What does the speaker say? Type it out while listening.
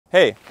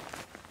Hey,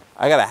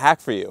 I got a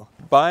hack for you.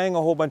 Buying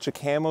a whole bunch of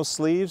camo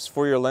sleeves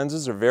for your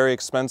lenses are very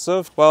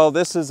expensive. Well,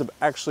 this is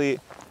actually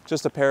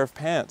just a pair of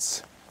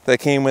pants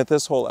that came with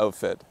this whole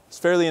outfit. It's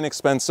fairly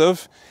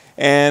inexpensive,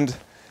 and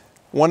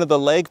one of the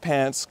leg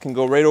pants can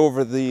go right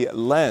over the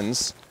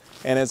lens,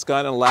 and it's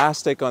got an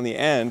elastic on the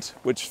end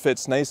which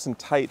fits nice and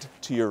tight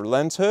to your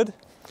lens hood.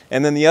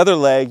 And then the other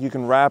leg, you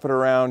can wrap it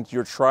around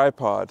your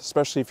tripod,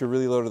 especially if you're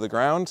really low to the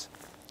ground.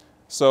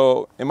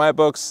 So in my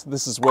books,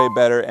 this is way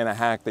better and a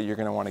hack that you're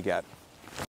going to want to get.